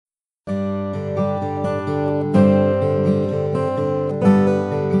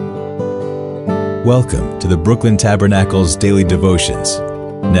Welcome to the Brooklyn Tabernacle's Daily Devotions.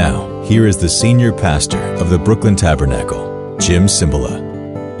 Now, here is the Senior Pastor of the Brooklyn Tabernacle, Jim Cymbala.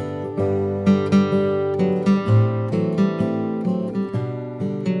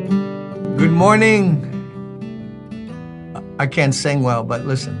 Good morning. I can't sing well, but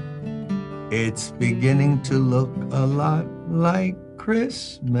listen. It's beginning to look a lot like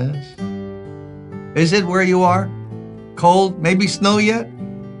Christmas. Is it where you are? Cold? Maybe snow yet?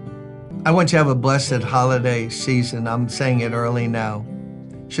 I want you to have a blessed holiday season. I'm saying it early now.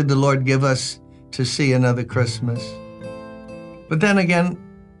 Should the Lord give us to see another Christmas? But then again,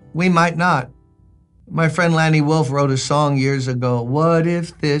 we might not. My friend Lanny Wolf wrote a song years ago. What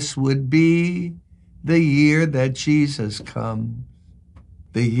if this would be the year that Jesus comes?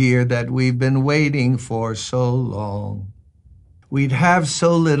 The year that we've been waiting for so long. We'd have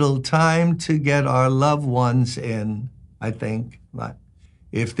so little time to get our loved ones in, I think.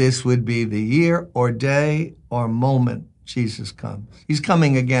 If this would be the year or day or moment Jesus comes. He's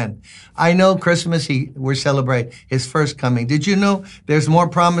coming again. I know Christmas, we're celebrating his first coming. Did you know there's more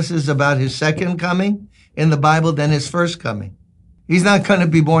promises about his second coming in the Bible than his first coming? He's not going to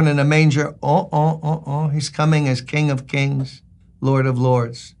be born in a manger. He's coming as King of Kings, Lord of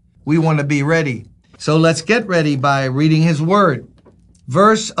Lords. We want to be ready. So let's get ready by reading his word.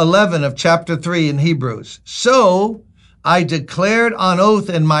 Verse 11 of chapter 3 in Hebrews. So I declared on oath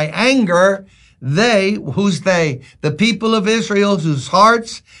in my anger, who's they? The people of Israel whose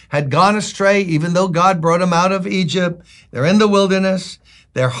hearts had gone astray, even though God brought them out of Egypt. They're in the wilderness.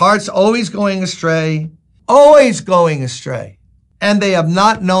 Their hearts always going astray. And they have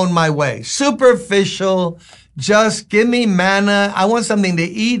not known my way. Superficial, just give me manna. I want something to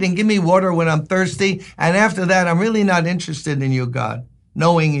eat and give me water when I'm thirsty. And after that, I'm really not interested in you, God,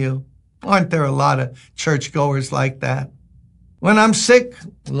 knowing you. Aren't there a lot of churchgoers like that? When I'm sick,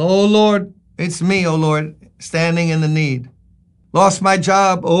 oh Lord, it's me, oh Lord, standing in the need. Lost my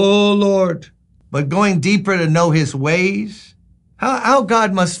job, oh Lord. But going deeper to know his ways, how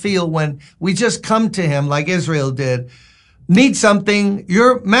God must feel when we just come to him like Israel did. Need something,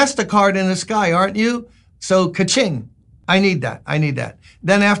 you're MasterCard in the sky, aren't you? So ka-ching, I need that.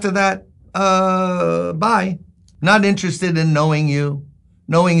 Then after that, bye. Not interested in knowing you,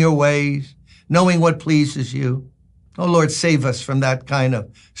 knowing your ways, knowing what pleases you. Oh, Lord, save us from that kind of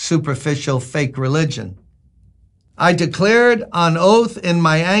superficial fake religion. I declared on oath in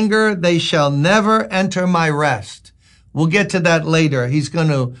my anger, they shall never enter my rest. We'll get to that later. He's going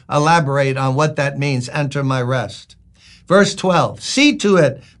to elaborate on what that means, enter my rest. Verse 12, see to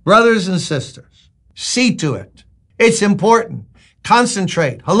it, brothers and sisters. See to it. It's important.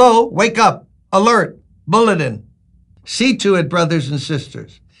 Concentrate. Hello, wake up, alert, bulletin. See to it, brothers and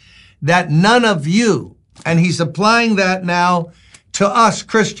sisters, that none of you, and he's applying that now to us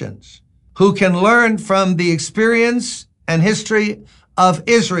Christians who can learn from the experience and history of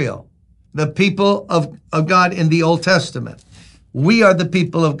Israel, the people of God in the Old Testament. We are the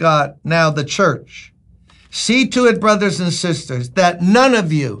people of God, now the church. See to it, brothers and sisters, that none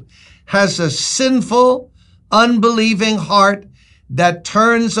of you has a sinful, unbelieving heart that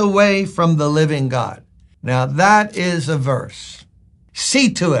turns away from the living God. Now that is a verse.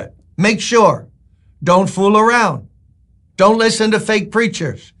 See to it. Make sure. Don't fool around. Don't listen to fake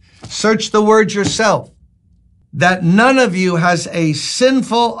preachers. Search the word yourself. That none of you has a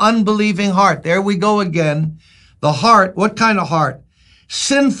sinful, unbelieving heart. There we go again. The heart, what kind of heart?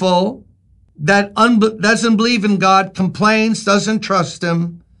 Sinful, that doesn't believe in God, complains, doesn't trust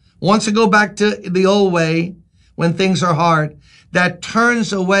him, wants to go back to the old way when things are hard, that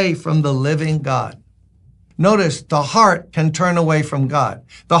turns away from the living God. Notice the heart can turn away from God.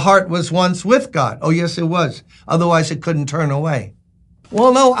 The heart was once with God. Oh, yes, it was. Otherwise, it couldn't turn away.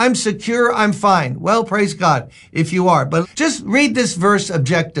 Well, no, I'm secure. I'm fine. Well, praise God if you are. But just read this verse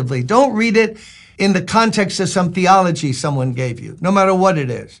objectively. Don't read it in the context of some theology someone gave you, no matter what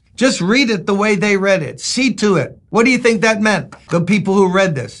it is. Just read it the way they read it. See to it. What do you think that meant? The people who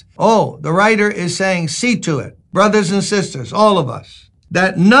read this. Oh, the writer is saying, see to it. Brothers and sisters, all of us,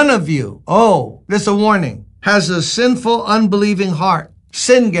 that none of you, this is a warning, has a sinful, unbelieving heart.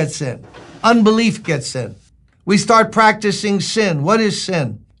 Sin gets in. Unbelief gets in. We start practicing sin. What is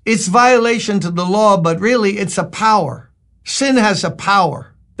sin? It's violation to the law, but really it's a power. Sin has a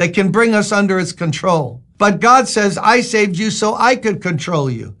power that can bring us under its control. But God says, I saved you so I could control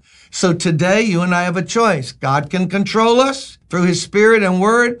you. So today, you and I have a choice. God can control us through his spirit and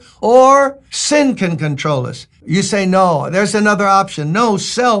word, or sin can control us. You say, no, there's another option. No,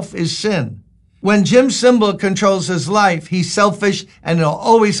 self is sin. When Jim Cymbala controls his life, he's selfish and he'll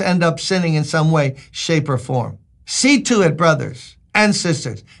always end up sinning in some way, shape, or form. See to it, brothers and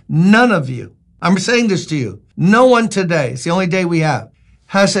sisters, none of you I'm saying this to you. No one today, it's the only day we have,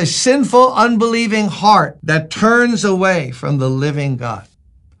 has a sinful, unbelieving heart that turns away from the living God.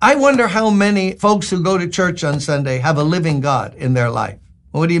 I wonder how many folks who go to church on Sunday have a living God in their life.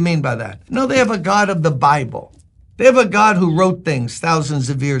 What do you mean by that? No, they have a God of the Bible. They have a God who wrote things thousands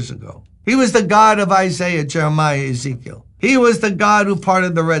of years ago. He was the God of Isaiah, Jeremiah, Ezekiel. He was the God who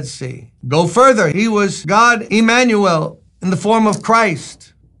parted the Red Sea. Go further. He was God Emmanuel in the form of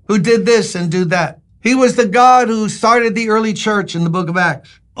Christ, who did this and do that. He was the God who started the early church in the book of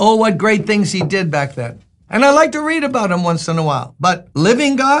Acts. Oh, what great things he did back then. And I like to read about him once in a while. But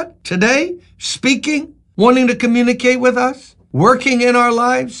living God today, speaking, wanting to communicate with us, working in our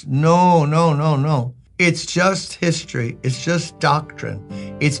lives? No, no, no, no. It's just history. It's just doctrine.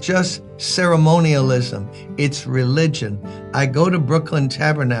 It's just ceremonialism. It's religion. I go to Brooklyn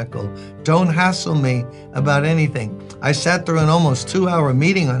Tabernacle. Don't hassle me about anything. I sat through an almost 2-hour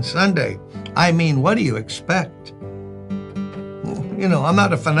meeting on Sunday. I mean, what do you expect? You know, I'm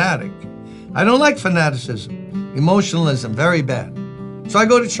not a fanatic. I don't like fanaticism, emotionalism, very bad. So I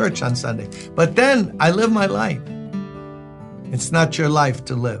go to church on Sunday. But then I live my life. It's not your life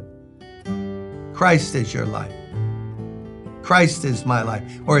to live. Christ is your life. Christ is my life,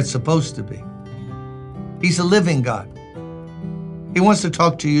 or it's supposed to be. He's a living God. He wants to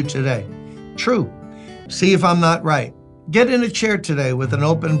talk to you today. True. See if I'm not right. Get in a chair today with an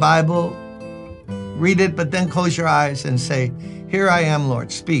open Bible. Read it, but then close your eyes and say, "Here I am,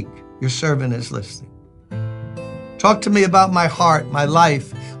 Lord. Speak. Your servant is listening. Talk to me about my heart, my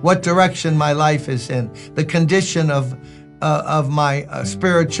life, what direction my life is in, the condition of my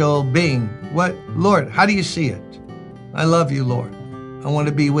spiritual being. What, Lord, how do you see it? I love you, Lord. I want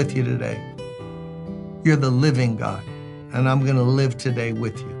to be with you today. You're the living God, and I'm going to live today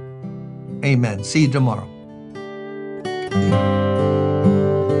with you. Amen. See you tomorrow."